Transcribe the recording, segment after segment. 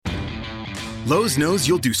Lowe's knows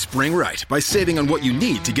you'll do spring right by saving on what you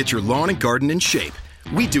need to get your lawn and garden in shape.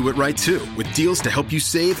 We do it right, too, with deals to help you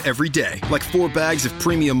save every day. Like 4 bags of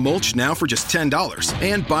premium mulch now for just $10.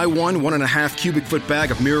 And buy 1.5 cubic foot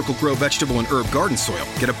bag of Miracle-Gro vegetable and herb garden soil.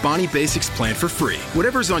 Get a Bonnie Basics plan for free.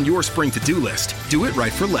 Whatever's on your spring to-do list, do it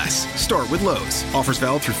right for less. Start with Lowe's. Offers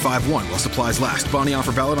valid through 5/1 while supplies last. Bonnie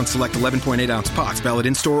offer valid on select 11.8-ounce pots. Valid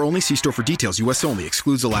in-store only. See store for details. U.S. only.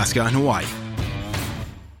 Excludes Alaska and Hawaii.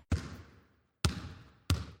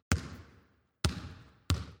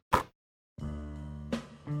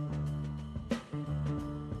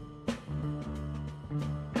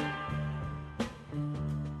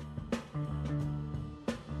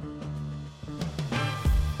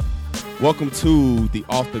 Welcome to the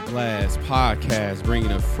Off the Glass podcast,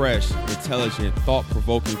 bringing a fresh, intelligent,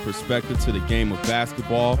 thought-provoking perspective to the game of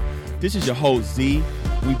basketball. This is your host, Z.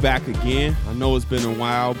 We back again. I know it's been a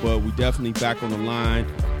while, but we definitely back on the line.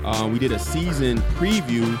 We did a season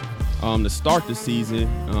preview to start the season.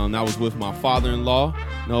 That was with my father-in-law,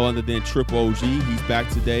 no other than Triple OG. He's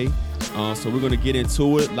back today. So we're going to get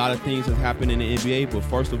into it. A lot of things have happened in the NBA, but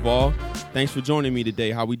first of all, thanks for joining me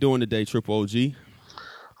today. How we doing today, Triple OG?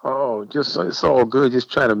 Oh, it's all good.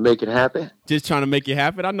 Just trying to make it happen. Just trying to make it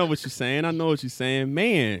happen. I know what you're saying.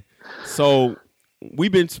 Man, so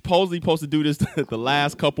we've been supposed to do this the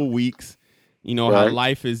last couple weeks. You know, right. How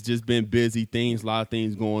life has just been busy, a lot of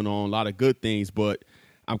things going on, a lot of good things. But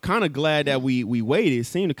I'm kind of glad that we waited. It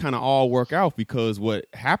seemed to kind of all work out because what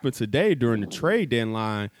happened today during the trade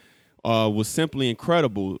deadline was simply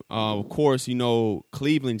incredible. Of course, you know,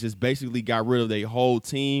 Cleveland just basically got rid of their whole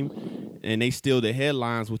team, and they still the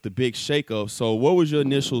headlines with the big shakeup. So what was your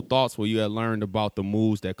initial thoughts when you had learned about the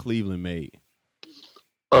moves that Cleveland made?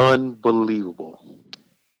 Unbelievable.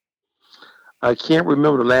 I can't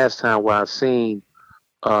remember the last time where I've seen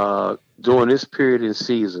during this period in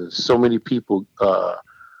season so many people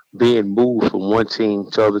being moved from one team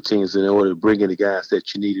to other teams in order to bring in the guys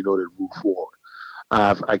that you need in order to move forward.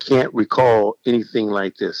 I can't recall anything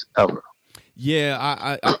like this ever.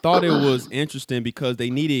 Yeah, I thought it was interesting because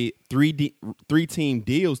they needed three team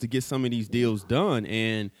deals to get some of these deals done,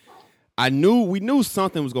 and we knew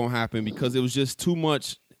something was going to happen because it was just too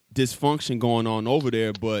much dysfunction going on over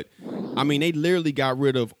there. But I mean, they literally got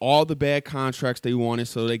rid of all the bad contracts they wanted.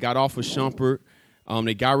 So they got off of Shumpert,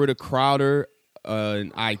 they got rid of Crowder,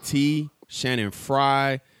 and IT, Shannon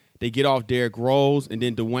Fry. They get off Derrick Rose, and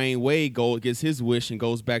then Dwayne Wade gets his wish and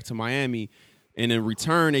goes back to Miami. And in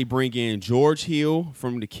return, they bring in George Hill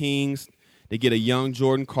from the Kings. They get a young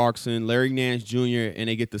Jordan Clarkson, Larry Nance Jr., and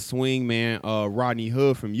they get the swing man Rodney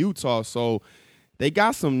Hood from Utah. So they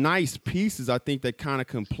got some nice pieces, I think, that kind of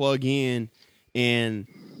can plug in. And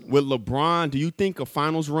with LeBron, do you think a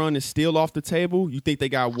finals run is still off the table? You think they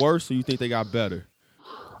got worse or you think they got better?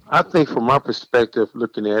 I think from my perspective,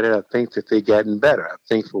 looking at it, I think that they gotten better. I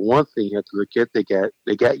think for one thing, you have to look at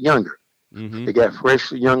they got younger. Mm-hmm. They got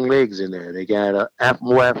fresh young legs in there. They got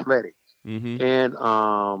more athletic. Mm-hmm. And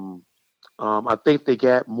I think they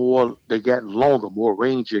got longer, more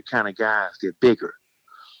ranger kind of guys. They're bigger.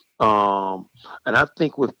 And I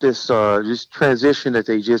think with this transition that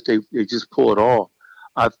they just pulled off,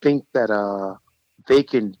 I think that they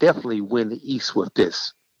can definitely win the East with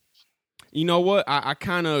this. You know what? I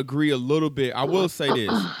kind of agree a little bit. I will say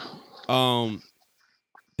this.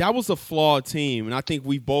 That was a flawed team, and I think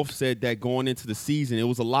we both said that going into the season. It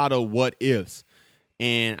was a lot of what ifs.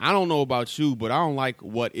 And I don't know about you, but I don't like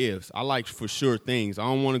what ifs. I like for sure things. I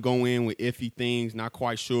don't want to go in with iffy things, not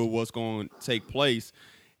quite sure what's going to take place.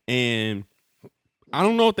 And I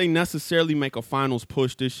don't know if they necessarily make a finals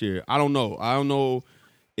push this year. I don't know. I don't know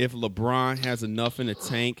if LeBron has enough in the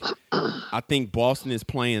tank. I think Boston is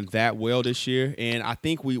playing that well this year, and I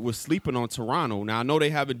think we were sleeping on Toronto. Now, I know they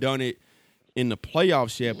haven't done it in the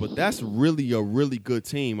playoffs yet, but that's really a really good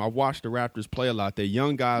team. I watched the Raptors play a lot. Their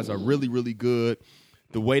young guys are really, really good.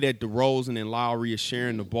 The way that DeRozan and Lowry is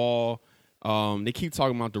sharing the ball, they keep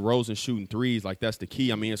talking about DeRozan shooting threes like that's the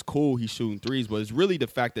key. I mean, it's cool he's shooting threes, but it's really the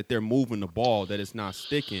fact that they're moving the ball, that it's not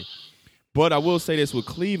sticking. But I will say this with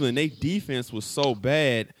Cleveland, their defense was so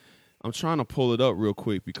bad. I'm trying to pull it up real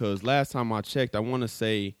quick because last time I checked, I want to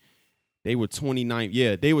say they were 29th.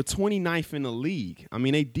 Yeah, they were 29th in the league. I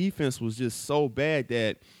mean, their defense was just so bad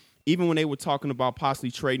that even when they were talking about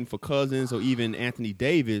possibly trading for Cousins or even Anthony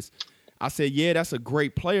Davis, I said, yeah, that's a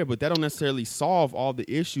great player, but that don't necessarily solve all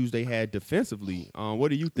the issues they had defensively. What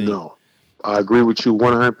do you think? No, I agree with you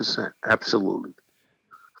 100%. Absolutely.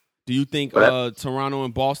 Do you think Toronto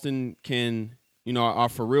and Boston are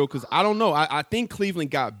for real? Because I don't know. I think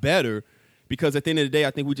Cleveland got better because at the end of the day,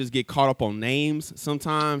 I think we just get caught up on names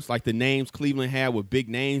sometimes, like the names Cleveland had with big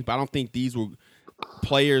names. But I don't think these were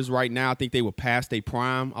players right now. I think they were past their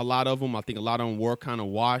prime, a lot of them. I think a lot of them were kind of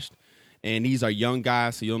washed. And these are young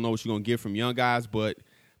guys, so you don't know what you're going to get from young guys. But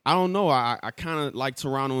I don't know. I kind of like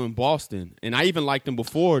Toronto and Boston. And I even liked them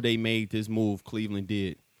before they made this move Cleveland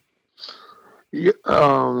did. Yeah,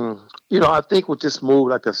 I think with this move,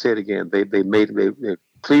 like I said again,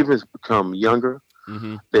 Cleveland's become younger.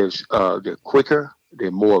 Mm-hmm. They're quicker.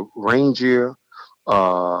 They're more rangier.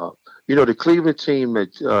 The Cleveland team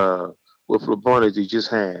that with LeBron that they just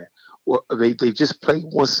had, well, they just played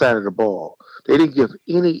one side of the ball. They didn't give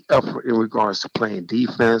any effort in regards to playing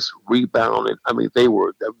defense, rebounding. I mean, they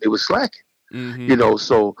were slacking. Mm-hmm.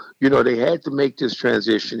 So they had to make this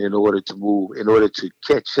transition in order to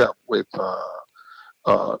catch up with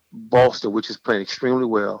Boston, which is playing extremely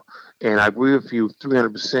well. And I agree with you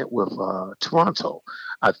 300% with Toronto.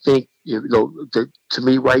 I think to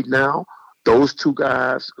me right now, those two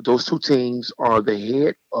teams are the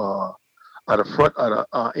head.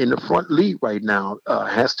 In the front lead right now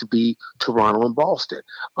has to be Toronto and Boston.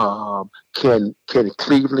 Can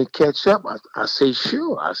Cleveland catch up? I say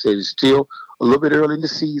sure. I say it's still a little bit early in the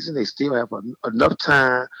season. They still have enough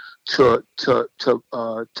time to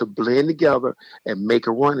blend together and make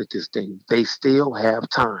a run at this thing. They still have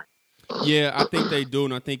time. Yeah, I think they do,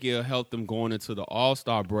 and I think it'll help them going into the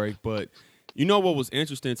All-Star break. But you know what was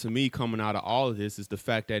interesting to me coming out of all of this is the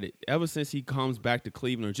fact that ever since he comes back to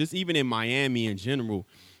Cleveland, or just even in Miami in general,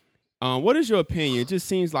 what is your opinion? It just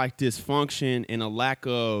seems like dysfunction and a lack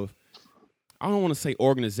of, I don't want to say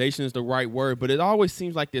organization is the right word, but it always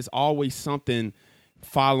seems like there's always something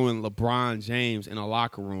following LeBron James in a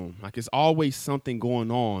locker room. Like it's always something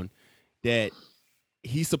going on that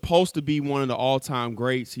he's supposed to be one of the all-time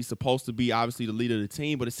greats. He's supposed to be obviously the leader of the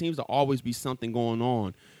team, but it seems to always be something going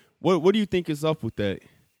on. What do you think is up with that?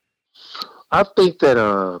 I think that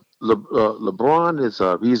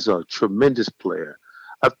LeBron he's a tremendous player.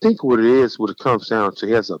 I think what it comes down to,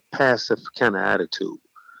 he has a passive kind of attitude,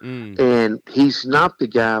 and he's not the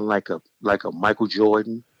guy like a Michael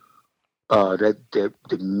Jordan that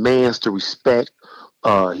demands the respect.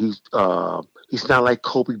 He's not like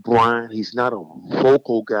Kobe Bryant. He's not a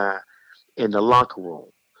vocal guy in the locker room.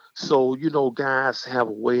 So, guys have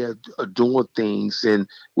a way of doing things, and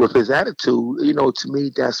with his attitude, to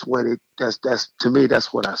me, that's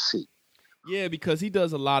what I see. Yeah, because he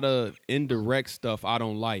does a lot of indirect stuff I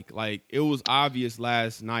don't like. Like, it was obvious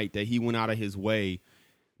last night that he went out of his way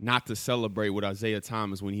not to celebrate with Isaiah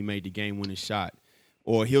Thomas when he made the game-winning shot.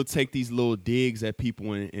 Or he'll take these little digs at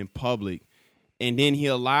people in public, and then he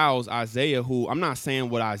allows Isaiah, who I'm not saying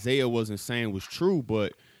what Isaiah wasn't saying was true,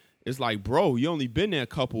 but it's like, bro, you only been there a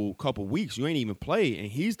couple weeks. You ain't even played, and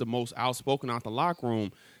he's the most outspoken out the locker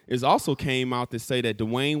room. It also came out to say that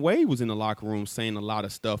Dwayne Wade was in the locker room saying a lot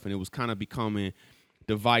of stuff, and it was kind of becoming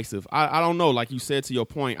divisive. I don't know. Like you said, to your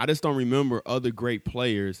point, I just don't remember other great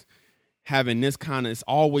players having this kind of – it's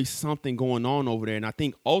always something going on over there, and I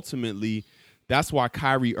think ultimately that's why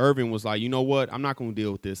Kyrie Irving was like, you know what, I'm not going to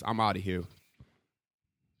deal with this. I'm out of here.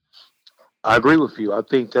 I agree with you. I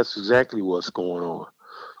think that's exactly what's going on.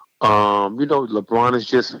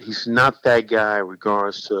 LeBron he's not that guy in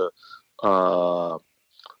regards to,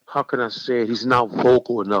 how can I say it? He's not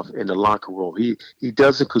vocal enough in the locker room. He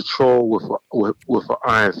doesn't control with an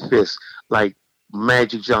iron fist like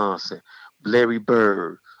Magic Johnson, Larry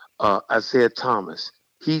Bird, Isaiah Thomas.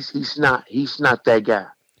 He's not that guy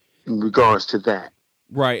in regards to that.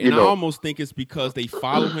 Right, and I almost think it's because they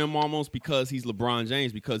follow him almost because he's LeBron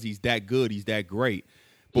James, because he's that good, he's that great.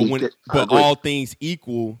 But all things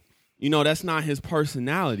equal, that's not his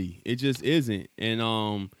personality. It just isn't. And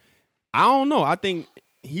I don't know. I think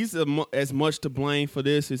he's as much to blame for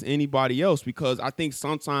this as anybody else, because I think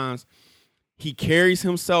sometimes he carries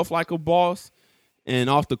himself like a boss, and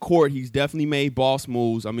off the court, he's definitely made boss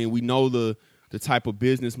moves. I mean, we know the type of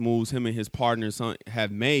business moves him and his partners have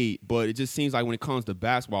made, but it just seems like when it comes to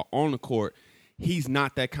basketball on the court, he's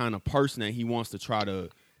not that kind of person that he wants to try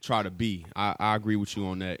to be. I agree with you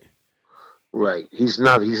on that. Right. He's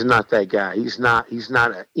not that guy. He's not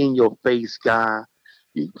an in your face guy.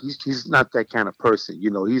 He's not that kind of person.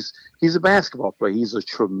 He's a basketball player. He's a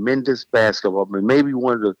tremendous basketball player. Maybe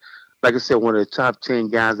one of the top 10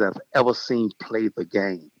 guys I've ever seen play the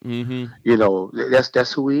game. Mm-hmm.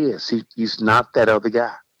 That's who he is. He's not that other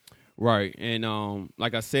guy. Right. And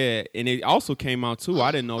like I said, and it also came out too,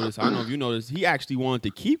 I didn't know this, I don't know if you noticed, he actually wanted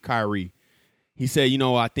to keep Kyrie. He said,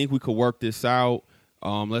 I think we could work this out.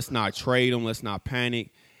 Let's not trade him. Let's not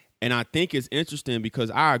panic. And I think it's interesting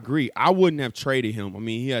because I agree. I wouldn't have traded him. I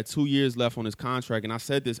mean, he had 2 years left on his contract. And I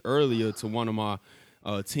said this earlier to one of my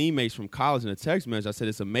teammates from college in a text message. I said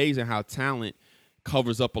it's amazing how talent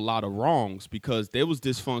covers up a lot of wrongs because there was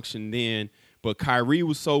dysfunction then. But Kyrie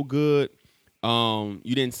was so good. You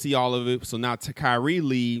didn't see all of it. So now Kyrie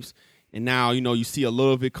leaves. And now, you see a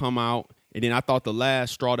little of it come out. And then I thought the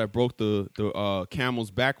last straw that broke the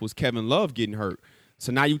camel's back was Kevin Love getting hurt.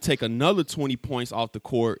 So now you take another 20 points off the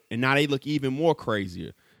court, and now they look even more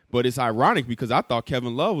crazier. But it's ironic because I thought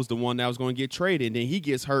Kevin Love was the one that was going to get traded, and then he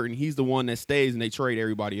gets hurt, and he's the one that stays, and they trade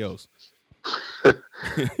everybody else.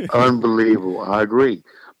 Unbelievable. I agree.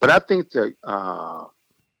 But I think that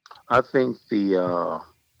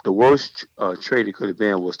the worst trade it could have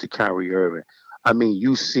been was to Kyrie Irving. I mean,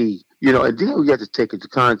 you see, and then we have to take into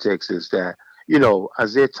context is that,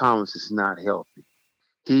 Isaiah Thomas is not healthy.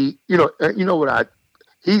 He's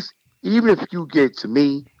even if you get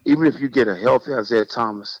a healthy Isaiah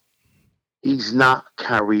Thomas, he's not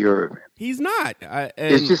Kyrie Irving. He's not.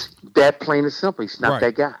 It's just that plain and simple. He's not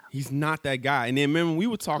that guy. He's not that guy. And then remember we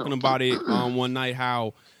were talking about it one night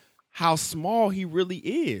how small he really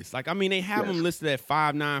is. Like, I mean, they have him listed at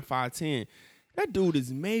 5'9", 5'10". That dude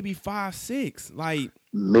is maybe 5'6". Like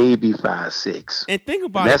maybe 5'6". And think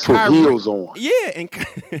about that's it. That's what heels on. Yeah,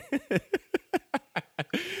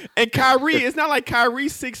 and Kyrie, it's not like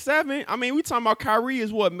Kyrie's 6'7". I mean, we talking about Kyrie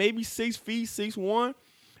is what, maybe 6 feet, 6'1".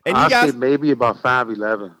 And I say maybe about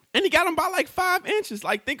 5'11". And he got him by like 5 inches.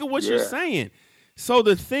 Like, think of what you're saying. So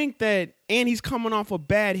to think that, and he's coming off a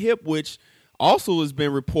bad hip, which also has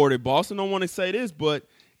been reported. Boston don't want to say this, but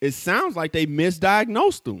it sounds like they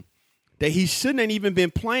misdiagnosed him. That he shouldn't have even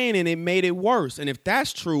been playing, and it made it worse. And if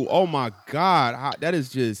that's true, oh my God, that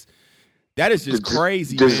is just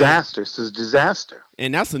crazy. Disaster. Man. It's a disaster.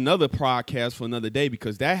 And that's another podcast for another day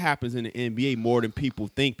because that happens in the NBA more than people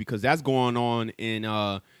think because that's going on in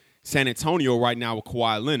San Antonio right now with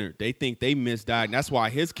Kawhi Leonard. They think they misdiagnosed. That's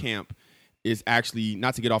why his camp is actually,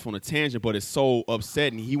 not to get off on a tangent, but it's so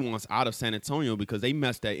upsetting. He wants out of San Antonio because they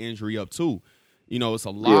messed that injury up too. It's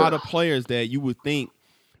a lot of players that you would think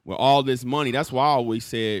with all this money. That's why I always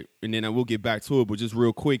said, and then I will get back to it, but just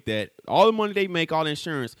real quick, that all the money they make, all the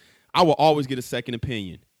insurance, I will always get a second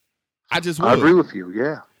opinion. I just would. I agree with you,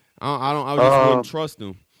 yeah. I just wouldn't trust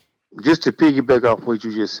them. Just to piggyback off what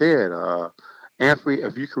you just said, Anthony,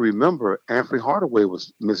 if you can remember, Anthony Hardaway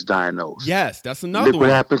was misdiagnosed. Yes, that's another one.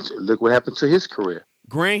 Look what happened to his career.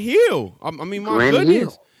 Grant Hill. I mean, my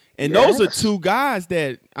goodness. And those are two guys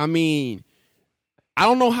that, I mean, I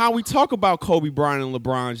don't know how we talk about Kobe Bryant and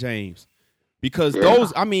LeBron James. Because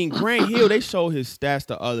Grant Hill, they showed his stats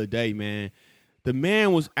the other day, man. The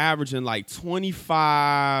man was averaging like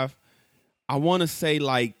 25, I want to say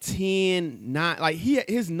like 10, 9. Like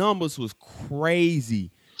his numbers was crazy.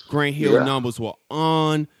 Grant Hill numbers were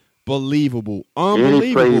unbelievable.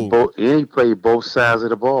 Unbelievable. And he played both sides of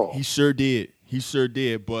the ball. He sure did.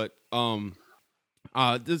 But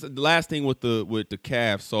this the last thing with the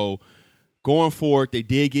Cavs. So going forward, they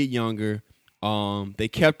did get younger. They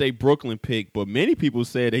kept a Brooklyn pick, but many people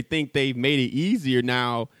said they think they've made it easier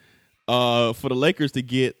now for the Lakers to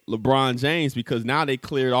get LeBron James because now they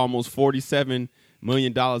cleared almost $47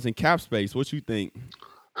 million in cap space. What you think?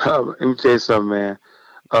 Let me tell you something, man.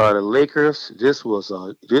 The Lakers, this was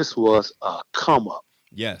a come up.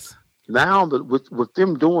 Yes. Now with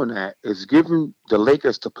them doing that, it's giving the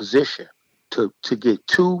Lakers the position to get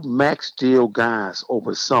 2 max deal guys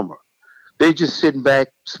over the summer. They just sitting back,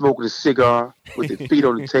 smoking a cigar with their feet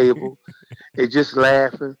on the table. They just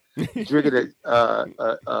laughing, drinking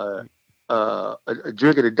a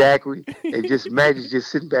drink of the daiquiri, and just Magic's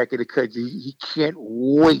just sitting back in the country. He can't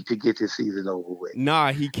wait to get this season over with.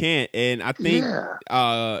 Nah, he can't. And I think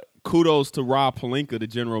kudos to Rob Pelinka, the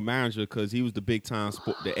general manager, because he was the big time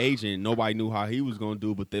the agent. Nobody knew how he was going to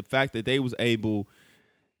do, but the fact that they was able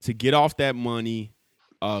to get off that money,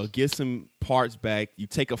 get some parts back. You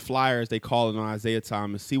take a flyer, as they call it, on Isaiah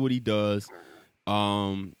Thomas, see what he does.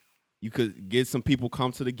 You could get some people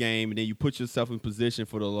come to the game, and then you put yourself in position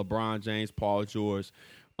for the LeBron James, Paul George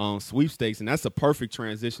sweepstakes, and that's a perfect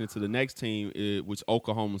transition to the next team, which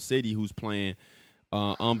Oklahoma City, who's playing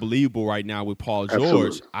unbelievable right now with Paul George.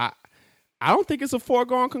 Absolutely. I don't think it's a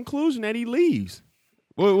foregone conclusion that he leaves.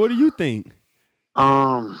 What do you think?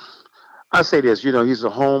 I say this, he's a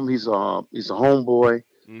homeboy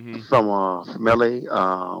from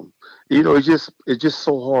LA. It's just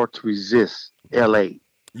so hard to resist LA.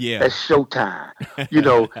 Yeah, that's showtime.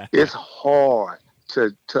 It's hard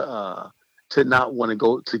to not want to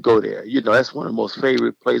go there. That's one of the most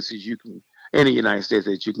favorite places you can in the United States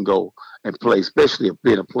that you can go and play, especially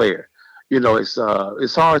being a player.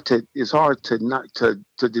 it's hard to not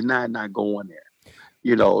to deny not going there.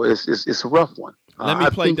 It's a rough one. Let me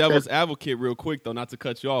play devil's advocate real quick, though, not to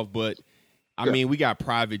cut you off, but I mean, we got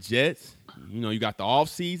private jets. You got the off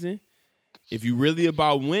season. If you really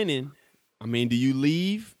about winning, I mean, do you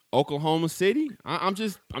leave Oklahoma City? I'm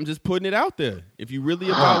just putting it out there. If you really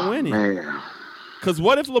about winning, because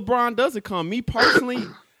what if LeBron doesn't come? Me personally,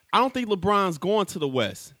 I don't think LeBron's going to the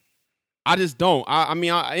West. I just don't. I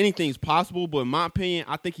mean, anything's possible, but in my opinion,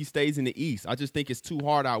 I think he stays in the East. I just think it's too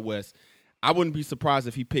hard out West. I wouldn't be surprised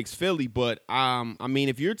if he picks Philly, but I mean,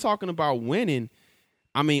 if you're talking about winning,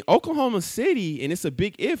 I mean, Oklahoma City, and it's a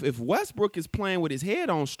big if Westbrook is playing with his head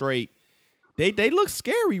on straight, they look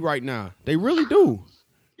scary right now. They really do.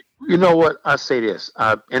 You know what? I say this,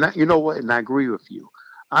 you know what? And I agree with you.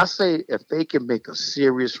 I say if they can make a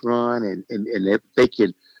serious run, and if they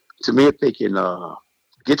can, to me, if they can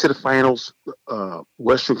get to the finals,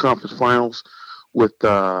 Western Conference Finals, with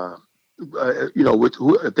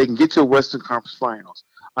if they can get to a Western Conference Finals,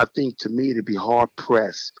 I think to me it'd be hard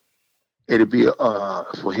pressed. It'd be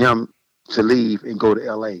for him to leave and go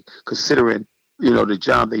to LA, considering the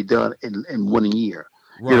job they done in 1 year.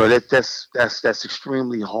 Right. That's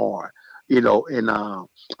extremely hard. And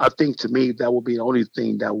I think to me that would be the only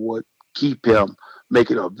thing that would keep him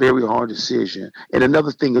making a very hard decision. And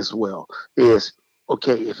another thing as well is,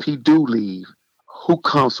 okay, if he do leave, who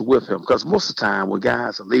comes with him? Because most of the time when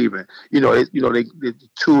guys are leaving, they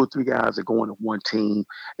 2 or 3 guys are going to one team,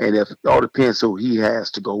 and if it all depends who he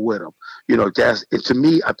has to go with him. To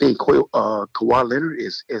me, I think Kawhi Leonard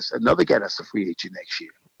is another guy that's a free agent next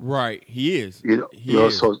year. Right, he is.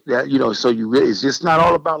 So it's just not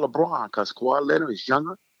all about LeBron, because Kawhi Leonard is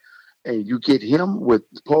younger, and you get him with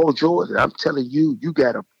Paul George. I'm telling you, you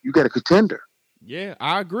got a contender. Yeah,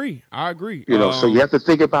 I agree. So you have to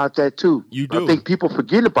think about that too. You do. I think people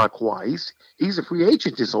forget about Kawhi. He's a free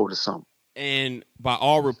agent this over the summer. And by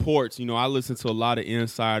all reports, I listen to a lot of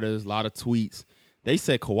insiders, a lot of tweets. They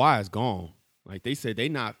said Kawhi is gone. Like they said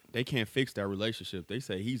they can't fix that relationship. They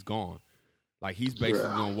say he's gone. Like he's basically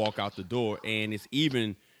gonna walk out the door. And it's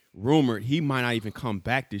even rumored he might not even come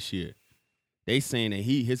back this year. They saying that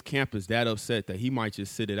his camp is that upset that he might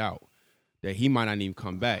just sit it out, that he might not even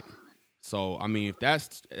come back. So, I mean, if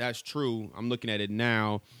that's true, I'm looking at it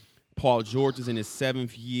now. Paul George is in his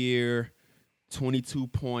 7th year, 22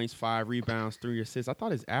 points, 5 rebounds, 3 assists. I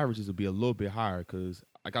thought his averages would be a little bit higher because,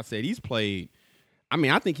 like I said, he's played. I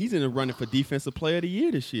mean, I think he's in the running for Defensive Player of the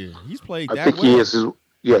Year this year. He's played that well. I think he is.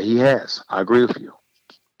 Yeah, he has. I agree with you.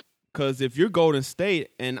 Because if you're Golden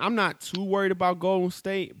State, and I'm not too worried about Golden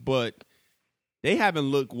State, but they haven't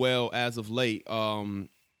looked well as of late.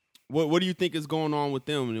 What do you think is going on with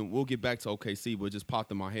them? And we'll get back to OKC, but it just popped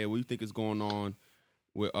in my head. What do you think is going on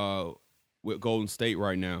with Golden State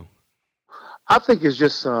right now? I think it's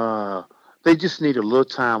just they just need a little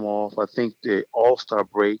time off. I think the All-Star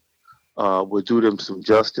break will do them some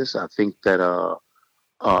justice. I think that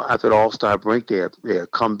after the All-Star break, they'll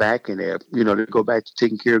come back and they go back to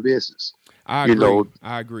taking care of business. I agree.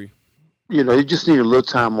 I agree. They just need a little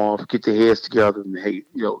time off, get their heads together, and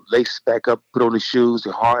lace back up, put on the shoes,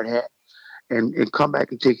 the hard hat, and come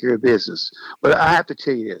back and take care of business. But I have to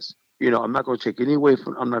tell you this, I'm not going to take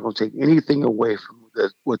anything away from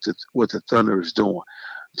what the Thunder is doing.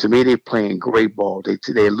 To me, they're playing great ball. They're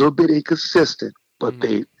a little bit inconsistent, but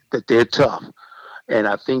they're tough. And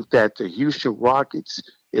I think that the Houston Rockets,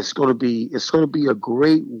 it's going to be a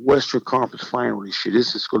great Western Conference final this year.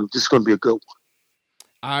 This is going to be a good one.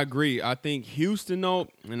 I agree. I think Houston, though,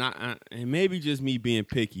 and maybe just me being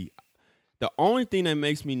picky, the only thing that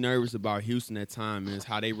makes me nervous about Houston at times is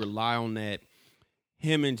how they rely on that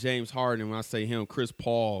him and James Harden. When I say him, Chris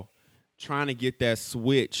Paul, trying to get that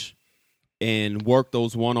switch and work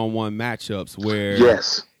those one-on-one matchups where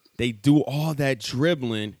they do all that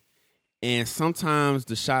dribbling, and sometimes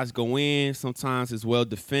the shots go in, sometimes it's well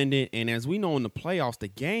defended, and as we know in the playoffs, the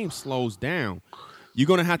game slows down. You're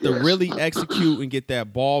going to have to really execute and get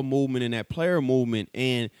that ball movement and that player movement.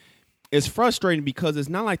 And it's frustrating because it's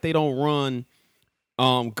not like they don't run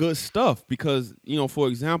good stuff. Because, for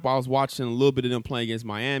example, I was watching a little bit of them play against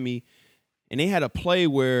Miami, and they had a play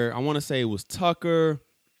where I want to say it was Tucker,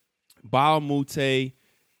 Baumute,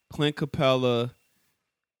 Clint Capella,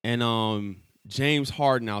 and James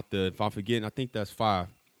Harden out there. If I'm forgetting, I think that's 5.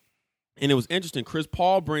 And it was interesting. Chris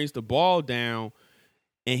Paul brings the ball down,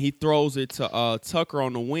 and he throws it to Tucker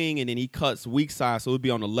on the wing, and then he cuts weak side, so it would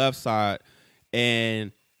be on the left side.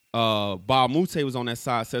 And Baumute was on that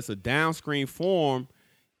side, sets a down screen for him,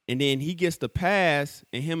 and then he gets the pass,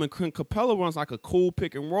 and him and Clint Capella runs like a cool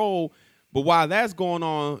pick and roll. But while that's going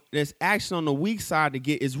on, there's action on the weak side to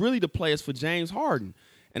get is really the players for James Harden.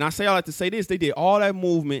 And I say all that to say this. They did all that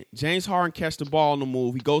movement. James Harden catch the ball on the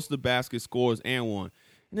move. He goes to the basket, scores, and one.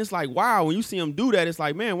 And it's like, wow, when you see him do that, it's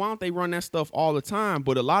like, man, why don't they run that stuff all the time?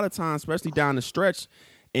 But a lot of times, especially down the stretch,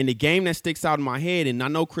 and the game that sticks out in my head, and I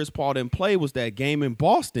know Chris Paul didn't play, was that game in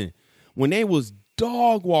Boston when they was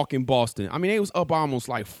dog walking Boston. I mean, they was up almost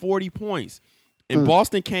like 40 points. And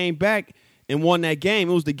Boston came back and won that game.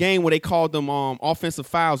 It was the game where they called them offensive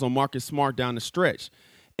fouls on Marcus Smart down the stretch.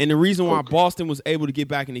 And the reason why Boston was able to get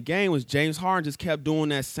back in the game was James Harden just kept doing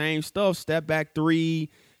that same stuff, step back three,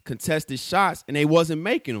 contested shots, and they wasn't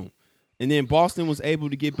making them. And then Boston was able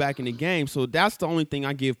to get back in the game. So that's the only thing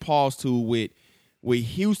I give pause to with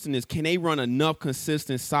Houston is, can they run enough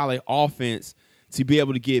consistent, solid offense to be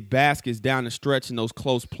able to get baskets down the stretch in those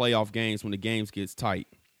close playoff games when the games gets tight?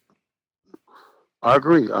 I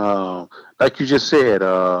agree. Like you just said,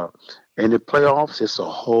 in the playoffs, it's a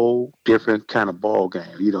whole different kind of ball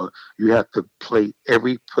game. You know, you have to play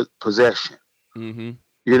every possession. Mm-hmm.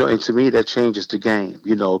 You know, and to me, that changes the game.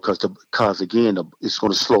 You know, because again, it's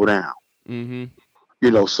going to slow down. Mm-hmm.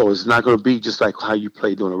 You know, so it's not going to be just like how you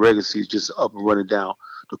play during the regular season, just up and running down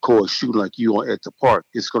the court, shooting like you at the park.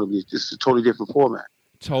 It's going to be just a totally different format.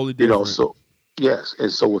 Totally different. You know, so yes,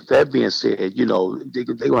 and so with that being said, you know, they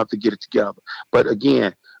gonna have to get it together. But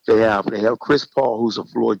again, they have Chris Paul, who's a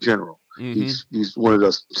floor general. Mm-hmm. He's one of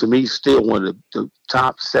those, to me, still one of the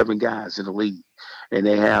top 7 guys in the league. And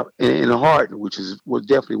they have in Harden, which was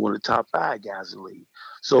definitely one of the top 5 guys in the league.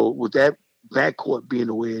 So with that backcourt being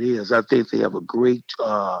the way it is, I think they have a great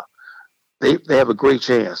they have a great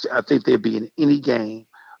chance. I think they'll be in any game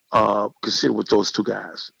considered with those 2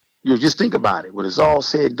 guys. You just think about it. When it's all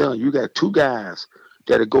said and done, you got 2 guys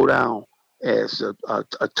that'll go down as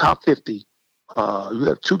a top 50. You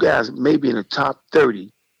have 2 guys maybe in the top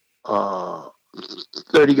 30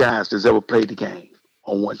 guys that's ever played the game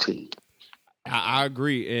on one team. I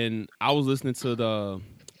agree. And I was listening to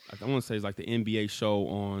I want to say it's like the NBA show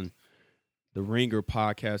on the Ringer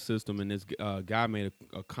podcast system, and this guy made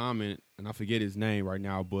a comment, and I forget his name right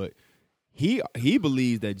now, but he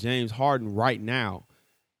believes that James Harden right now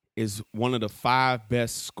is one of the 5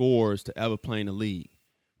 best scorers to ever play in the league.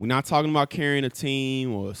 We're not talking about carrying a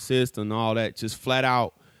team or assist and all that, just flat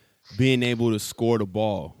out being able to score the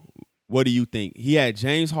ball. What do you think? He had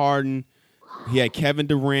James Harden, he had Kevin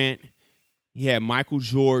Durant, he had Michael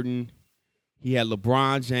Jordan, he had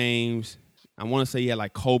LeBron James. I want to say he had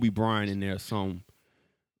like Kobe Bryant in there or something.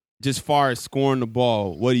 Just far as scoring the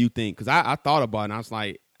ball, what do you think? Because I thought about it, and I was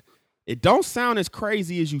like, it don't sound as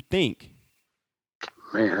crazy as you think.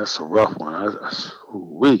 Man, that's a rough one.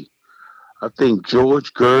 I think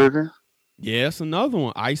George Gervin. Yeah, that's another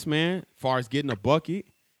one. Iceman, as far as getting a bucket.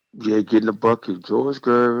 Yeah, getting a bucket. George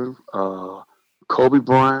Gervin, Kobe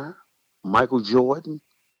Bryant, Michael Jordan.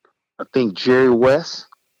 I think Jerry West.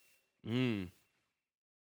 I'm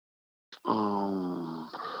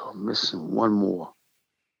missing one more.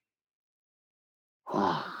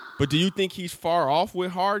 But do you think he's far off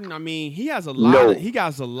with Harden? I mean, he has a lot. He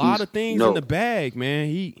got a lot of things in the bag, man.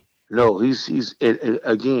 He's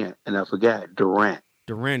again, and I forgot Durant.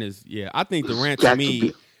 Durant is, I think Durant to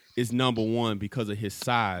me is number 1 because of his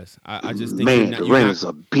size. I just think Durant is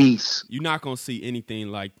a beast. You're not gonna see anything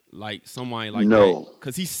like somebody like that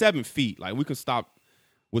because he's 7 feet. Like, we can stop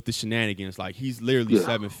with the shenanigans. Like, he's literally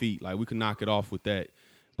 7 feet. Like, we can knock it off with that.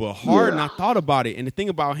 But Harden, I thought about it, and the thing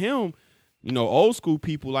about him, you know, old school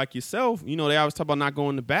people like yourself, you know, they always talk about not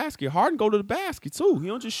going to the basket. Harden go to the basket too. He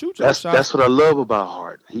don't just shoot your shot. That's what I love about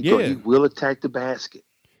Harden. He will attack the basket.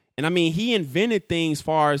 And I mean, he invented things as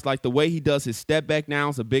far as like the way he does his step back now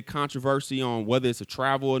is a big controversy on whether it's a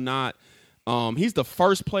travel or not. He's the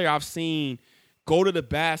first player I've seen go to the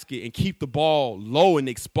basket and keep the ball low and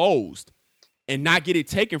exposed and not get it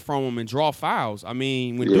taken from him and draw fouls. I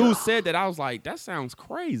mean, when dude said that, I was like, that sounds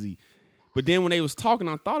crazy. But then when they was talking,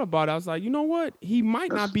 I thought about it. I was like, you know what? He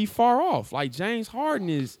might not be far off. Like, James Harden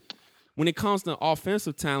is, when it comes to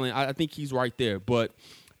offensive talent, I think he's right there. But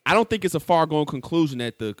I don't think it's a far-going conclusion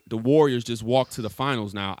that the Warriors just walk to the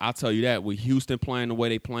finals now. I'll tell you that, with Houston playing the way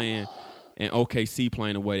they playing and OKC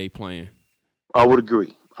playing the way they playing. I would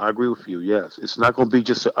agree. I agree with you, yes. It's not going to be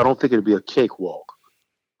just I don't think it'll be a cakewalk.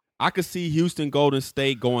 I could see Houston, Golden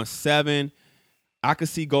State going 7. I could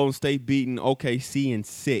see Golden State beating OKC in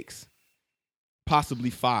 6. Possibly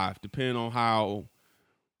 5, depending on how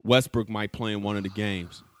Westbrook might play in one of the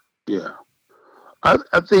games. Yeah.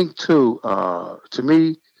 I think, too, to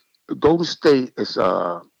me, Golden State is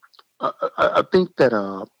I think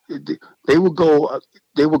that they will go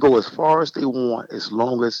as far as they want as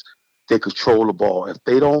long as they control the ball. If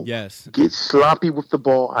they don't get sloppy with the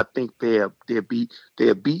ball, I think they'll beat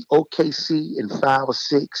OKC in 5 or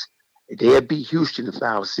 6. They'll beat Houston in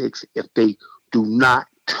 5 or 6 if they do not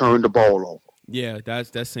turn the ball over. Yeah,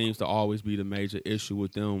 that seems to always be the major issue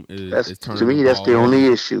with them. Is to me, that's the only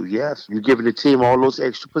issue. Yes, you're giving the team all those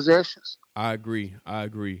extra possessions. I agree. I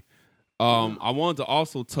wanted to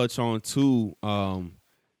also touch on too.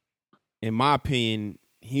 In my opinion,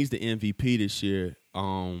 he's the MVP this year.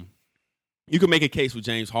 You can make a case with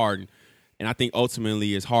James Harden, and I think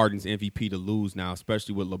ultimately it's Harden's MVP to lose now,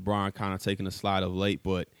 especially with LeBron kind of taking a slide of late.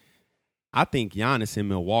 But I think Giannis in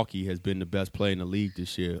Milwaukee has been the best player in the league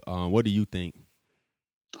this year. What do you think?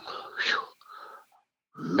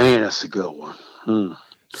 Man, that's a good one.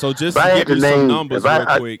 So just to give you some numbers real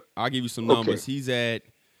quick, I'll give you some numbers. Okay. He's at,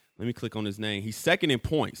 let me click on his name. He's second in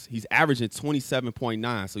points. He's averaging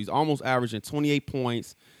 27.9. So he's almost averaging 28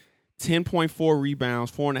 points, 10.4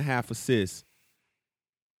 rebounds, 4.5 assists.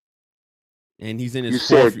 And he's in his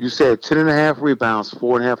You said 10.5 rebounds,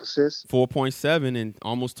 4.5 assists? 4.7 and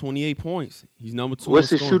almost 28 points. He's number 2.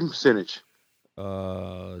 What's his shooting percentage?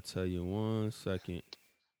 I'll tell you 1 second.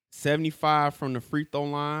 75 from the free throw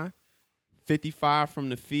line, 55 from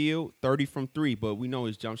the field, 30 from 3. But we know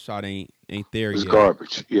his jump shot ain't there yet. It's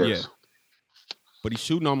garbage, yes. Yeah. But he's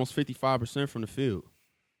shooting almost 55% from the field.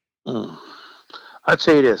 I'll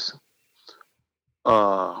tell you this.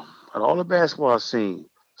 Out of all the basketball I've seen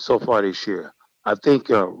so far this year, I think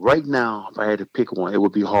right now, if I had to pick one, it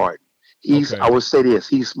would be Harden. I would say this.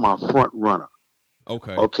 He's my front runner.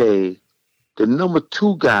 Okay. The number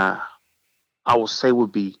 2 guy, I would say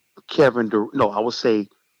would be Kevin Durant. No, I would say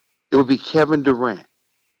it would be Kevin Durant.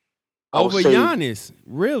 Over Giannis,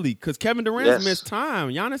 really? Because Kevin Durant's missed time.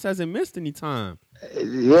 Giannis hasn't missed any time.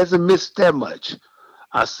 He hasn't missed that much.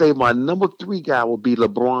 I say my number 3 guy will be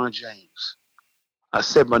LeBron James. I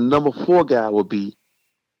said my number 4 guy will be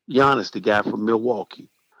Giannis, the guy from Milwaukee.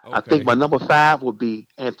 I think my number 5 will be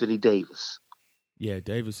Anthony Davis. Yeah,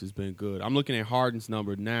 Davis has been good. I'm looking at Harden's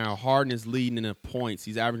number now. Harden is leading in the points.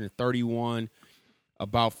 He's averaging 31,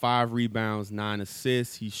 about 5 rebounds, 9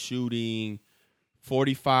 assists. He's shooting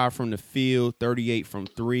 45 from the field, 38 from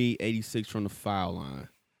 3, 86 from the foul line.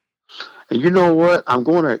 And you know what? I'm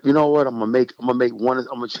gonna make one. I'm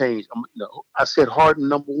gonna change. I said Harden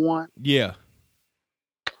number 1. Yeah.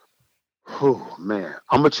 Oh man,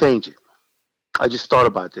 I'm gonna change it. I just thought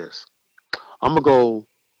about this. I'm gonna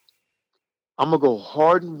go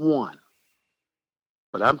Harden 1.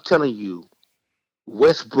 But I'm telling you,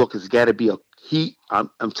 Westbrook has got to be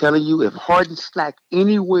I'm telling you, if Harden slack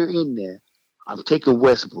anywhere in there, I'm taking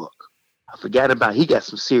Westbrook. I forgot about he got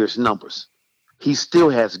some serious numbers. He still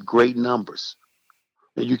has great numbers.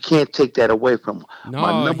 And you can't take that away from him.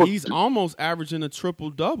 No, he's almost averaging a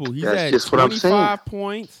triple-double. He's at 25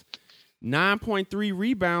 points, 9.3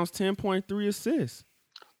 rebounds, 10.3 assists.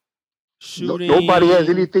 Shooting. Nobody has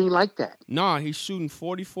anything like that. No, he's shooting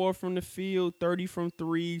 44 from the field, 30 from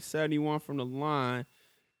 3, 71 from the line.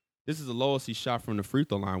 This is the lowest he shot from the free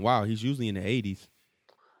throw line. Wow, he's usually in the 80s.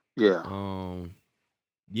 Yeah.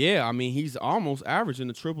 Yeah, I mean, he's almost averaging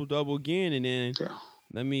a triple-double again. And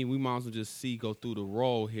then we might as well just go through the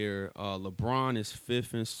roll here. LeBron is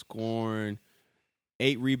 5th in scoring,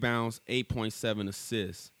 8 rebounds, 8.7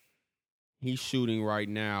 assists. He's shooting right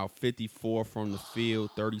now 54 from the field,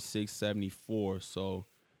 36-74. So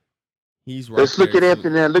he's right. Let's look at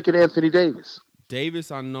Anthony. Look at Anthony Davis. Davis,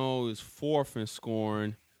 I know, is 4th in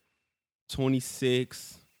scoring,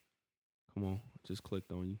 26. Come on, just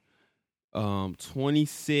clicked on you.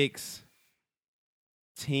 26,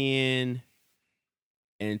 10,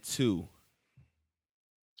 and 2.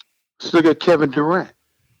 Let's look at Kevin Durant.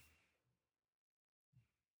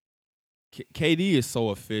 KD is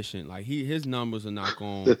so efficient. Like his numbers are not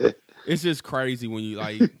going. It's just crazy when you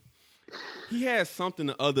he had something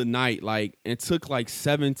the other night and took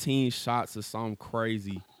 17 shots or something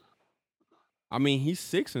crazy. I mean, he's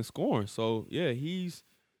 6th in scoring. So yeah, he's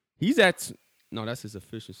at that's his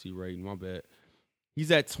efficiency rating. My bad.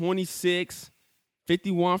 He's at 26,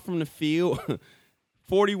 51 from the field,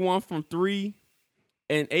 41 from 3.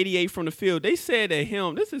 And 88 from the field. They said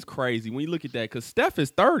that this is crazy when you look at that, because Steph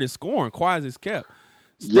is 3rd in scoring, quiet as kept.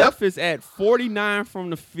 Steph is at 49 from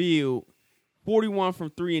the field, 41 from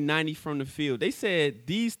 3, and 90 from the field. They said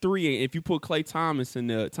these 3, if you put Klay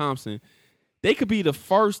Thompson, they could be the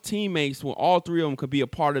first teammates when all 3 of them could be a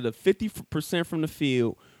part of the 50% from the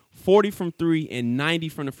field, 40 from 3, and 90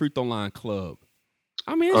 from the free throw line club.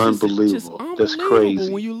 I mean, it's unbelievable. Unbelievable. That's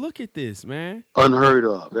crazy when you look at this, man. Unheard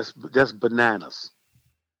of. That's bananas.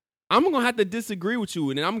 I'm going to have to disagree with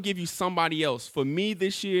you, and then I'm going to give you somebody else. For me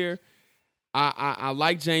this year, I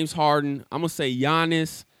like James Harden. I'm gonna say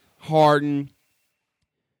Giannis, Harden.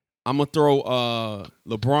 I'm gonna throw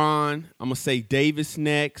LeBron. I'm gonna say Davis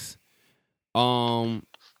next. And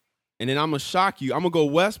then I'm gonna shock you. I'm gonna go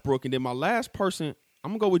Westbrook, and then my last person,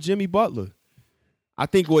 I'm gonna go with Jimmy Butler. I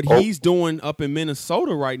think what he's doing up in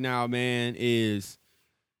Minnesota right now, man, is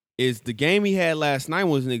the game he had last night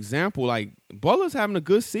was an example. Like, Butler's having a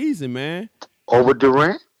good season, man. Over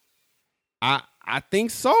Durant? I think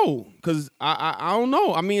so, because I don't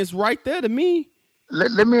know. I mean, it's right there to me.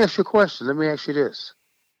 Let me ask you a question. Let me ask you this.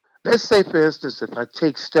 Let's say, for instance, if I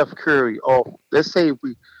take Steph Curry off, let's say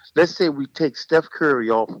we take Steph Curry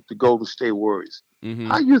off the Golden State Warriors. Mm-hmm.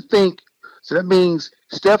 How you think? So that means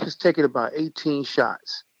Steph is taking about 18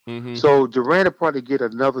 shots. Mm-hmm. So Durant will probably get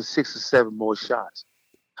another 6 or 7 more shots.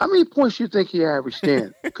 How many points do you think he averaged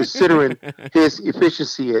in, considering his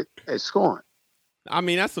efficiency at scoring? I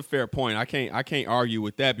mean, that's a fair point. I can't argue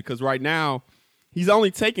with that, because right now he's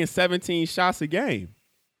only taking 17 shots a game.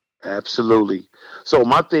 Absolutely. So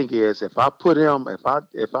my thing is, if I put him, when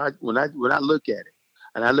I look at it,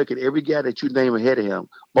 and I look at every guy that you name ahead of him,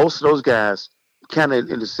 most of those guys kind of,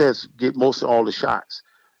 in a sense, get most of all the shots.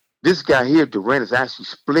 This guy here, Durant, is actually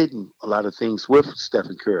splitting a lot of things with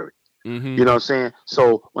Stephen Curry. Mm-hmm. You know what I'm saying?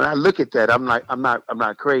 So when I look at that, I'm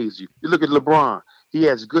not crazy. You look at LeBron; he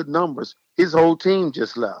has good numbers. His whole team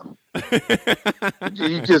just left. They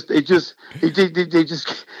just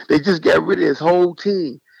got rid of his whole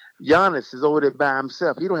team. Giannis is over there by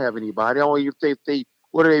himself. He don't have anybody. I don't even think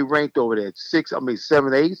what are they ranked over there? 7,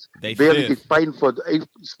 8. They barely fifth. get fighting for the 8th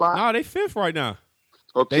spot. No, they fifth right now.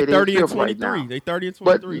 Okay, they 30 and 23. Right, they 30 and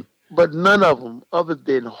 23. But none of them, other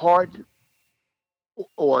than Harden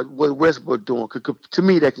or what Westbrook doing, to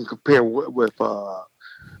me that can compare with.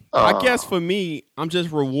 I guess for me, I'm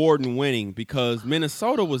just rewarding winning, because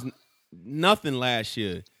Minnesota was nothing last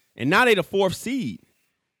year, and now they the 4th seed.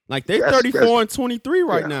 Like, they're 34 and 23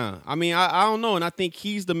 right now. I mean, I don't know, and I think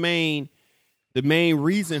he's the main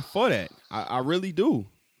reason for that. I really do.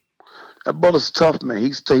 That brother's tough, man.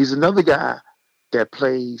 He's another guy that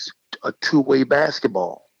plays a two-way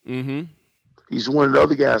basketball. Mm-hmm. He's one of the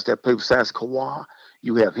other guys that play besides Kawhi.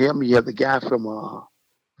 You have him. You have the guy from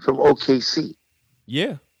OKC.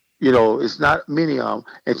 Yeah. You know, it's not many of them.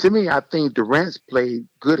 And to me, I think Durant's played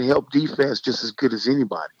good help defense just as good as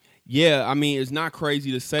anybody. Yeah, I mean, it's not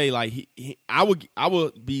crazy to say. Like, I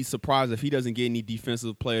would be surprised if he doesn't get any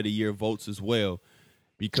Defensive Player of the Year votes as well,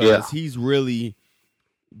 because he's really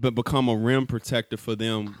become a rim protector for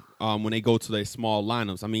them when they go to their small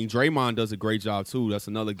lineups. I mean, Draymond does a great job too. That's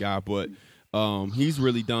another guy, but he's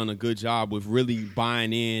really done a good job with really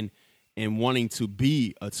buying in and wanting to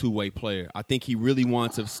be a two-way player. I think he really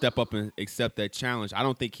wanted to step up and accept that challenge. I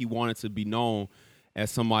don't think he wanted to be known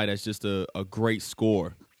as somebody that's just a great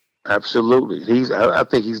scorer. Absolutely. I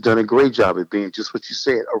think he's done a great job at being just what you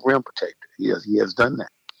said, a rim protector. He has done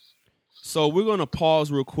that. So we're going to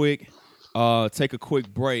pause real quick, take a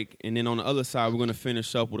quick break, and then on the other side, we're going to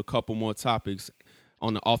finish up with a couple more topics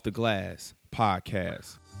on the Off the Glass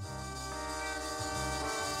podcast.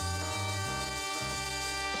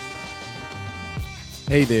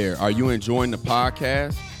 Hey there, are you enjoying the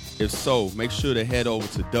podcast? If so, make sure to head over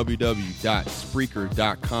to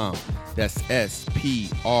www.spreaker.com. That's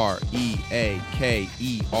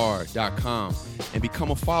SPREAKER.com and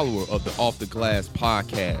become a follower of the Off the Glass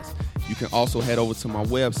podcast. You can also head over to my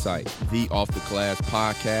website, The Off the Glass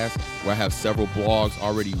Podcast, where I have several blogs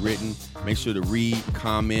already written. Make sure to read,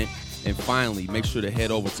 comment, and finally, make sure to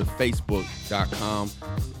head over to Facebook.com,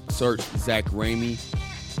 search Zach Ramey,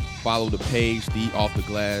 follow the page, The Off the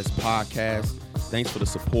Glass Podcast. Thanks for the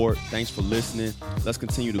support. Thanks for listening. Let's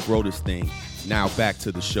continue to grow this thing. Now back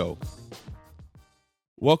to the show.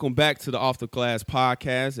 Welcome back to the Off the Glass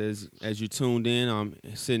podcast. As you tuned in, I'm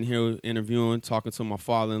sitting here interviewing, talking to my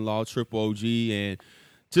father-in-law, Triple OG. And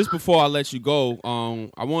just before I let you go,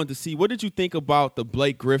 I wanted to see, what did you think about the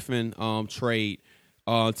Blake Griffin trade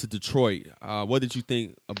to Detroit? What did you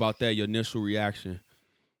think about that, your initial reaction?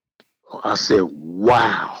 I said,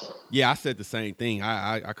 wow. Yeah, I said the same thing.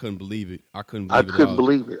 I couldn't believe it. I couldn't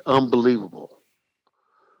believe it. Unbelievable.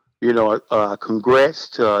 You know, congrats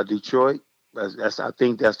to Detroit. I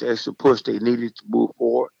think that's the extra push they needed to move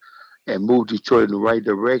forward and move Detroit in the right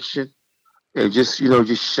direction. And just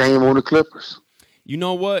shame on the Clippers. You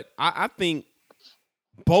know what? I think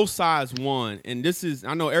both sides won. And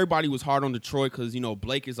I know everybody was hard on Detroit because,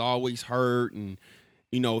 Blake is always hurt and,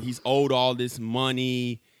 he's owed all this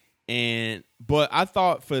money. But I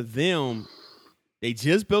thought for them, they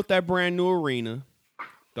just built that brand new arena.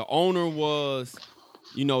 The owner was,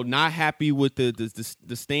 not happy with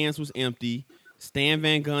the stands was empty. Stan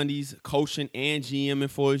Van Gundy's coaching and GMing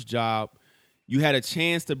for his job. You had a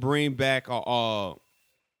chance to bring back a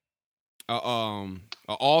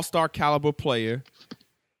all-star caliber player.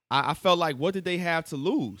 I felt like, what did they have to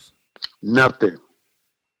lose? Nothing.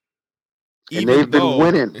 Even and they've been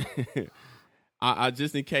winning. I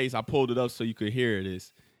just in case I pulled it up so you could hear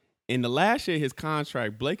this. In the last year of his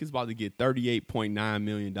contract, Blake is about to get $38.9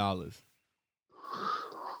 million.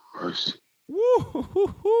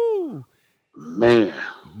 Woo-hoo-hoo-hoo.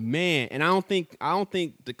 Man, and I don't think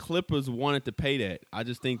the Clippers wanted to pay that. I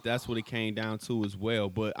just think that's what it came down to as well.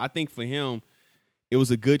 But I think for him, it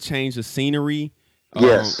was a good change of scenery.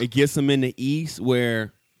 Yes, it gets him in the East,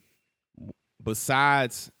 where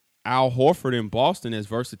besides Al Horford in Boston as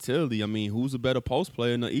versatility, I mean, who's a better post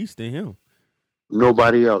player in the East than him?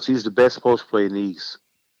 Nobody else. He's the best post player in the East.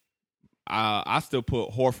 I still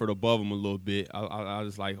put Horford above him a little bit. I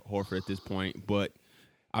just like Horford at this point, but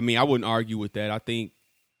I mean, I wouldn't argue with that. I think,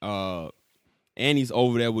 and he's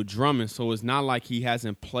over there with Drummond, so it's not like he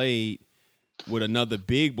hasn't played with another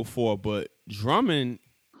big before. But Drummond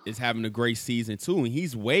is having a great season too, and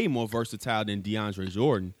he's way more versatile than DeAndre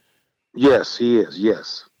Jordan. Yes, he is.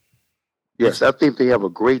 Yes, I think they have a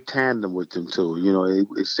great tandem with them too. You know, it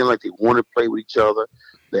seems like they want to play with each other.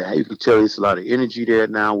 You can tell there's a lot of energy there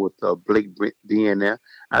now with Blake being there.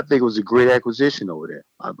 I think it was a great acquisition over there.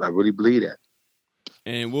 I really believe that.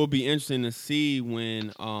 And it will be interesting to see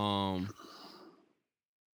when hold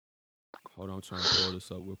on, I'm trying to pull this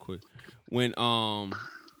up real quick. When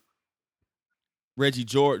Reggie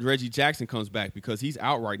Jackson comes back, because he's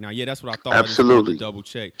out right now. Yeah, that's what I thought. Absolutely. I just wanted to double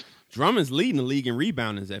check. Drummond's leading the league in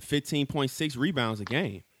rebounders at 15.6 rebounds a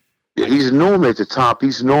game. Yeah, he's normally at the top.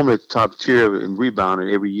 He's normally at the top tier in rebounding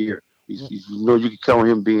every year. You can count on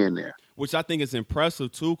him being there. Which I think is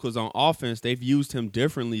impressive, too, because on offense, they've used him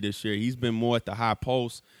differently this year. He's been more at the high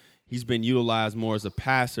post. He's been utilized more as a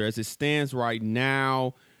passer. As it stands right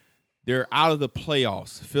now, they're out of the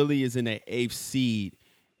playoffs. Philly is in the 8th seed.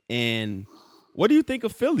 And what do you think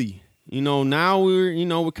of Philly? You know, now we're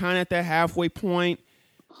kind of at that halfway point.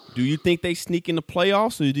 Do you think they sneak in the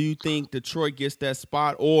playoffs, or do you think Detroit gets that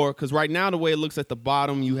spot? Or, because right now the way it looks at the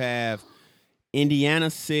bottom, you have Indiana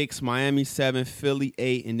 6, Miami 7, Philly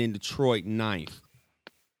 8, and then Detroit 9th.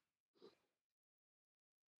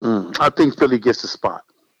 I think Philly gets the spot.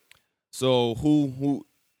 So who?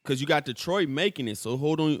 Because you got Detroit making it. So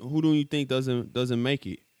who do you think doesn't make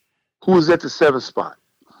it? Who is at the 7th spot?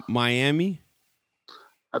 Miami.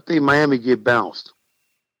 I think Miami get bounced.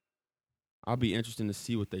 I'll be interested to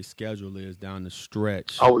see what their schedule is down the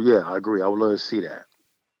stretch. Oh yeah, I agree. I would love to see that.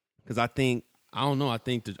 Because I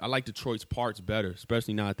like Detroit's parts better,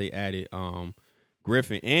 especially now that they added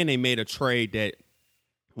Griffin, and they made a trade that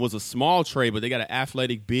was a small trade, but they got an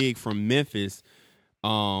athletic big from Memphis.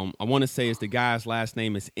 I want to say it's the guy's last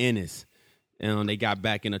name is Ennis, and they got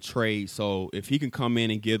back in a trade. So if he can come in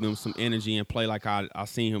and give them some energy and play like I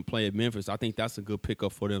seen him play at Memphis, I think that's a good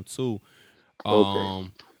pickup for them too. Okay.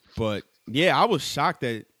 But yeah, I was shocked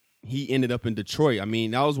that he ended up in Detroit. I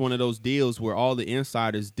mean, that was one of those deals where all the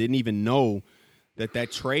insiders didn't even know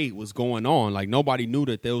that trade was going on. Like, nobody knew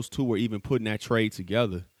that those two were even putting that trade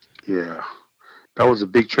together. Yeah, that was a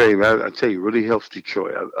big trade. I tell you, it really helps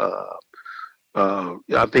Detroit.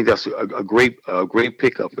 I think that's a great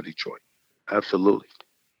pickup for Detroit. Absolutely.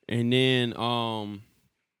 And then, I'm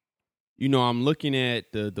looking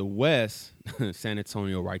at the West, San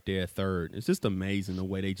Antonio right there at 3rd. It's just amazing the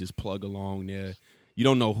way they just plug along there. You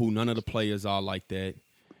don't know who none of the players are like that.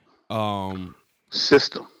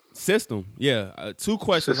 System, yeah. 2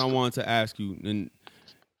 questions I wanted to ask you.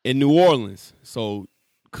 In New Orleans, so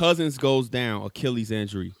Cousins goes down, Achilles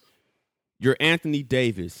injury. You're Anthony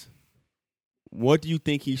Davis. What do you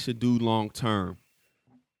think he should do long term?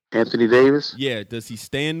 Anthony Davis? Yeah. Does he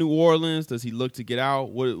stay in New Orleans? Does he look to get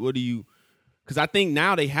out? What do you? Because I think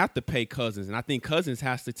now they have to pay Cousins, and I think Cousins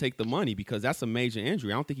has to take the money because that's a major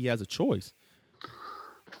injury. I don't think he has a choice.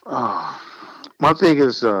 My thing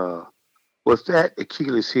is, with that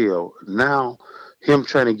Achilles heel, now him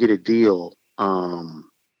trying to get a deal,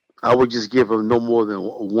 I would just give him no more than a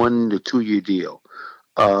 1 to 2 year deal.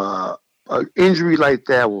 An injury like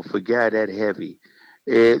that with a guy that heavy,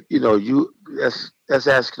 that's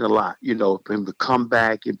asking a lot. For him to come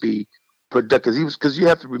back and be productive. Because you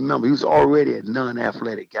have to remember he was already a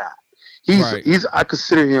non-athletic guy. I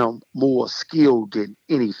consider him more skilled than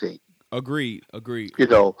anything. Agreed.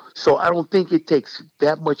 So I don't think it takes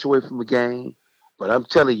that much away from the game, but I'm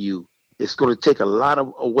telling you, it's going to take a lot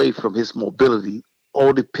away from his mobility,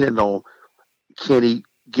 all depending on can he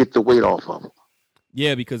get the weight off of him.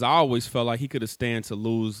 Yeah, because I always felt like he could have stand to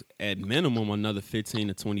lose at minimum another 15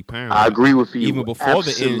 to 20 pounds. I agree with you. Even before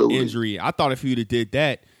Absolutely. the injury, I thought if he would have did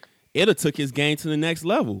that, it'd have took his game to the next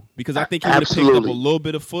level because I think he would have picked up a little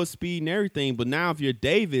bit of foot speed and everything. But now if you're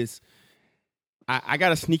Davis, I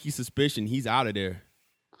got a sneaky suspicion he's out of there.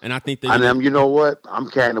 And I think that you know what? I'm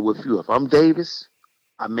kind of with you. If I'm Davis,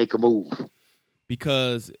 I make a move.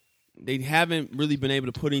 Because they haven't really been able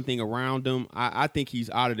to put anything around him. I think he's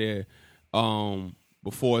out of there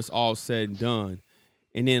before it's all said and done.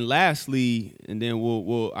 And then lastly, and then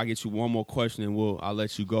I'll get you one more question and I'll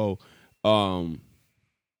let you go.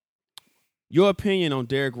 Your opinion on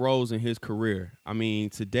Derrick Rose and his career. I mean,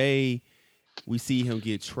 today we see him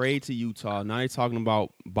get traded to Utah. Now they're talking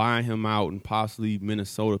about buying him out and possibly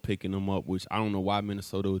Minnesota picking him up, which I don't know why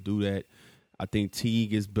Minnesota would do that. I think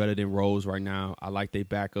Teague is better than Rose right now. I like they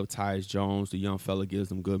backup Tyus Jones. The young fella gives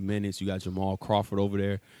them good minutes. You got Jamal Crawford over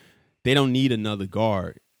there. They don't need another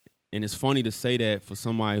guard. And it's funny to say that for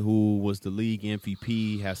somebody who was the league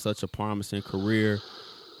MVP, has such a promising career.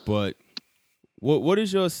 But what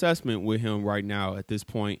is your assessment with him right now at this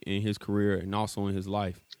point in his career and also in his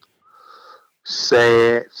life?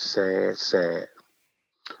 Sad.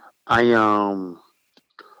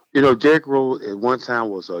 Derrick Rose at one time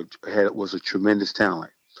was a tremendous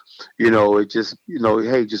talent. It just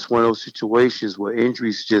just one of those situations where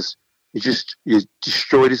injuries just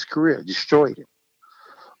destroyed his career, destroyed it.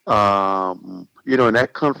 And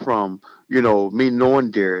that comes from me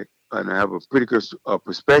knowing Derrick, and I have a pretty good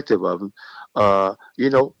perspective of him.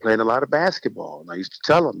 Playing a lot of basketball, and I used to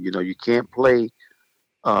tell him, you can't play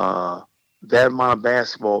that amount of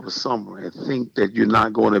basketball over summer and think that you're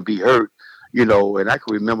not going to be hurt. And I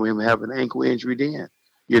can remember him having an ankle injury then.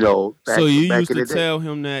 So you used to tell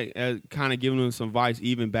him that, kind of giving him some advice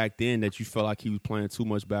even back then, that you felt like he was playing too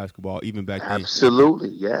much basketball even back then. Absolutely,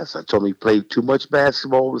 yes. I told him he played too much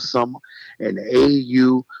basketball over the summer, and the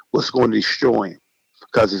AAU was going to destroy him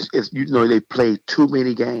because they played too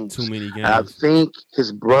many games. And I think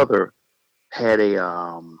his brother had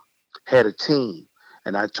a team,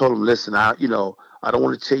 and I told him, listen, I don't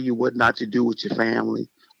want to tell you what not to do with your family,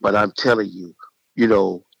 but I'm telling you,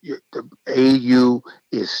 the AU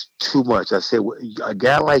is too much. I said, a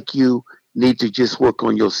guy like you need to just work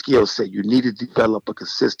on your skill set. You need to develop a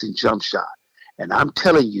consistent jump shot. And I'm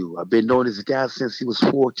telling you, I've been knowing this guy since he was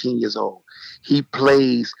 14 years old. He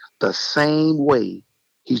plays the same way.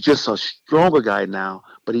 He's just a stronger guy now,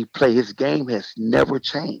 but his game has never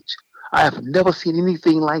changed. I have never seen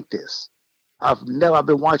anything like this. I've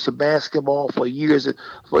been watching basketball for years,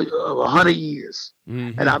 for 100 years.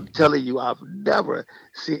 Mm-hmm. And I'm telling you, I've never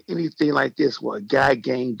seen anything like this where a guy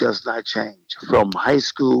game does not change from high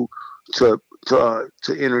school to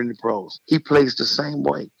entering the pros. He plays the same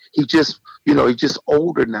way. He just, he's just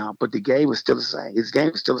older now, but the game is still the same. His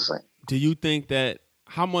game is still the same. Do you think that,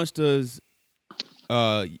 how much does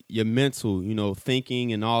your mental,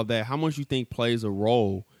 thinking and all that, how much you think plays a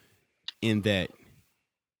role in that?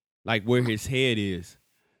 Like where his head is?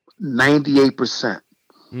 98%.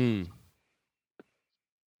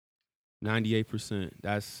 98%.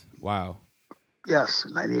 That's wow. Yes,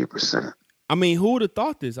 98%. I mean, who would have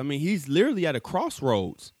thought this? I mean, he's literally at a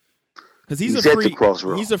crossroads. Because he's at the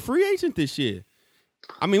crossroads. He's a free agent this year.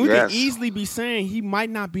 I mean, we could easily be saying he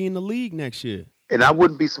might not be in the league next year. And I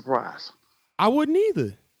wouldn't be surprised. I wouldn't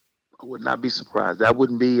either. I would not be surprised. That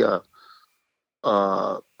wouldn't be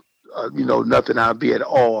nothing I'd be at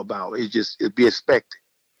all about. It'd be expected.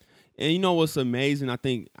 And you know what's amazing? I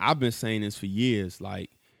think I've been saying this for years. Like,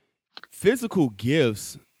 physical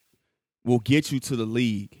gifts will get you to the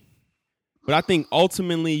league. But I think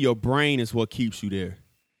ultimately your brain is what keeps you there.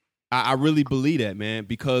 I really believe that, man,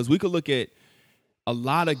 because we could look at a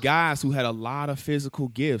lot of guys who had a lot of physical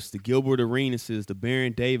gifts, the Gilbert Arenases, the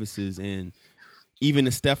Baron Davises, and even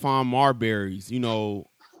the Stephon Marburys,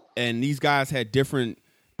 and these guys had different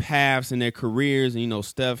paths in their careers. And,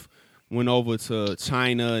 Steph went over to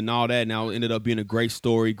China and all that. Now ended up being a great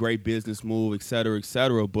story, great business move, et cetera, et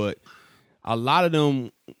cetera. But a lot of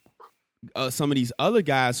them, some of these other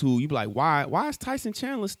guys who you be like, why is Tyson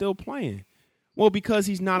Chandler still playing? Well, because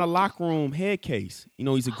he's not a locker room head case.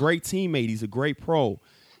 He's a great teammate. He's a great pro.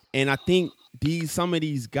 And I think some of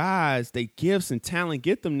these guys, they gifts and talent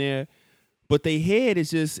get them there, but their head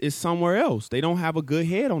is somewhere else. They don't have a good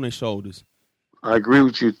head on their shoulders. I agree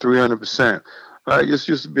with you 300%. Just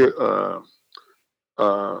used to be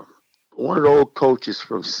one of the old coaches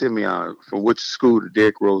from Simeon, from which school did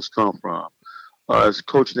Derrick Rose come from. His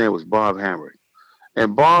coach name was Bob Hambric.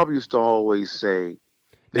 And Bob used to always say,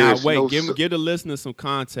 now, wait, give the listeners some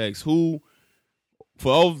context. Who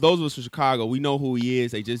for those of us from Chicago, we know who he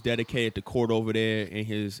is. They just dedicated the court over there in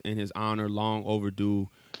his honor, long overdue.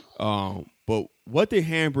 But what did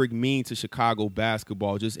Hambric mean to Chicago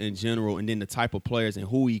basketball just in general, and then the type of players and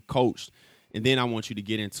who he coached? And then I want you to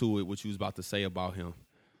get into it, what you was about to say about him.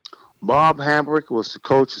 Bob Hambric was the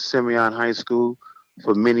coach of Simeon High School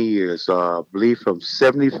for many years, I believe from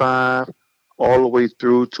 75 all the way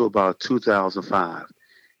through to about 2005.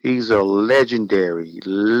 He's a legendary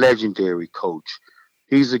coach.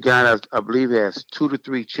 He's a guy that I believe has 2 to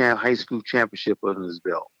 3 high school championship under his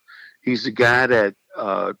belt. He's the guy that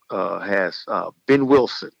has Ben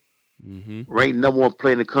Wilson, ranked number 1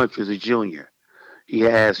 player in the country as a junior. He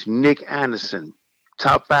has Nick Anderson,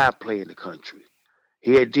 top 5 player in the country.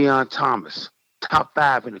 He had Deion Thomas, top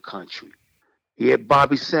 5 in the country. He had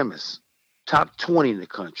Bobby Simmons, top 20 in the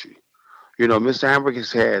country. You know, Mr. Hambric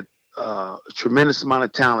has had a tremendous amount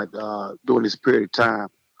of talent during this period of time.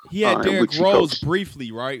 He had Derrick Rose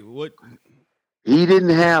briefly, right? What? He didn't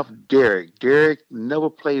have Derrick. Derrick never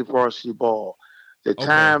played varsity ball.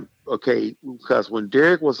 Because when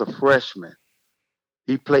Derrick was a freshman,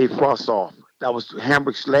 he played Frosthoff. That was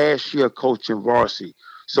Hambric's last year coaching varsity.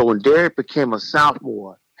 So when Derrick became a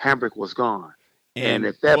sophomore, Hambric was gone. And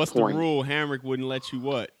at that what's point, the rule? Hambric wouldn't let you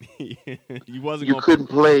what? You couldn't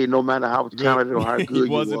play no matter how talented or how good you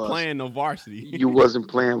was. He wasn't playing no varsity. You wasn't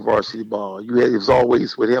playing varsity ball. It was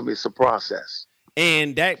always with him. It's a process.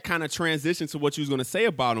 And that kind of transitions to what you was going to say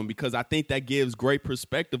about him, because I think that gives great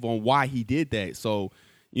perspective on why he did that. So,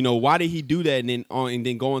 you know, why did he do that, and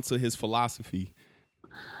then go into his philosophy?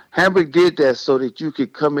 Hambric did that so that you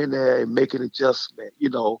could come in there and make an adjustment. You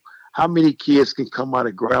know, how many kids can come out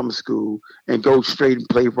of grammar school and go straight and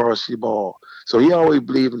play varsity ball? So he always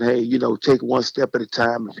believed in, hey, you know, take one step at a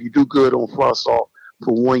time. If you do good on Frosthoff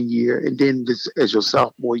for 1 year, and then as your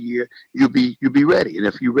sophomore year, you'll be ready. And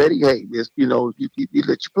if you're ready, hey, you know, you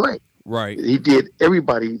let you play. Right. He did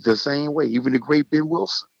everybody the same way, even the great Ben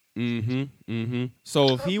Wilson.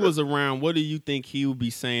 So if he was around, what do you think he would be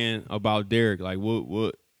saying about Derrick? Like,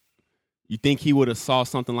 what you think he would have saw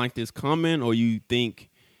something like this coming, or you think,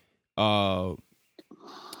 how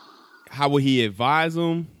would he advise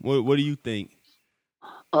him? What do you think?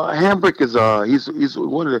 Hambric is he's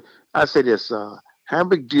one of the. I say this.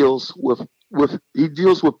 Hambric deals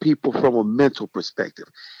with people from a mental perspective.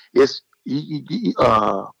 It's he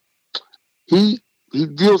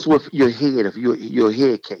deals with your head, if your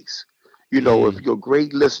head case. You know, if you're a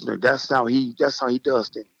great listener, that's how he does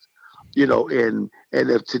things. You know, and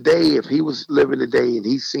if he was living today and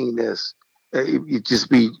he's seen this, it'd just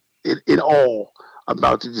be in awe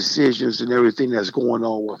about the decisions and everything that's going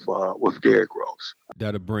on with Derrick Rose.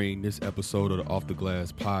 That'll bring this episode of the Off the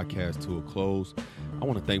Glass podcast to a close. I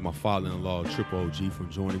want to thank my father-in-law, Triple OG, for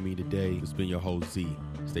joining me today. It's been your host, Z.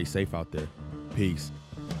 Stay safe out there. Peace.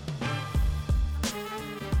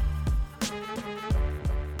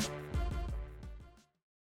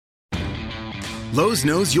 Lowe's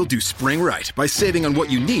knows you'll do spring right by saving on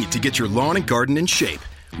what you need to get your lawn and garden in shape.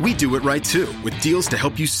 We do it right too, with deals to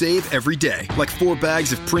help you save every day, like 4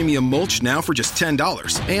 bags of premium mulch now for just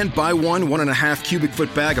 $10. And buy 1.5 cubic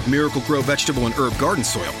foot bag of Miracle Grow vegetable and herb garden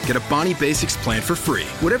soil. Get a Bonnie Basics plan for free.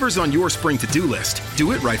 Whatever's on your spring to-do list,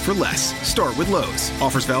 do it right for less. Start with Lowe's.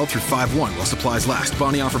 Offers valid through 5/1 while supplies last.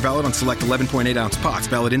 Bonnie offer valid on select 11.8 ounce pots.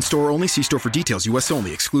 Valid in store only. See store for details. U.S.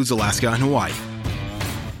 only. Excludes Alaska and Hawaii.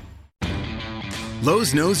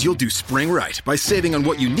 Lowe's knows you'll do spring right by saving on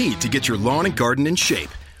what you need to get your lawn and garden in shape.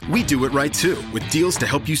 We do it right too, with deals to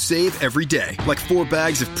help you save every day, like 4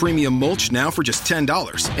 bags of premium mulch now for just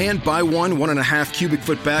 $10. And buy 1.5 cubic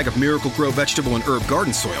foot bag of Miracle Grow vegetable and herb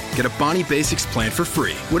garden soil. Get a Bonnie Basics plan for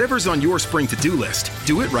free. Whatever's on your spring to-do list,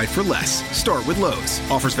 do it right for less. Start with Lowe's.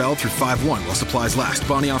 Offers valid through 5/1 while supplies last.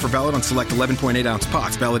 Bonnie offer valid on select 11.8 ounce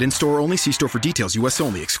pots. Valid in store only. See store for details. U.S.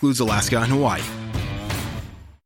 only. Excludes Alaska and Hawaii.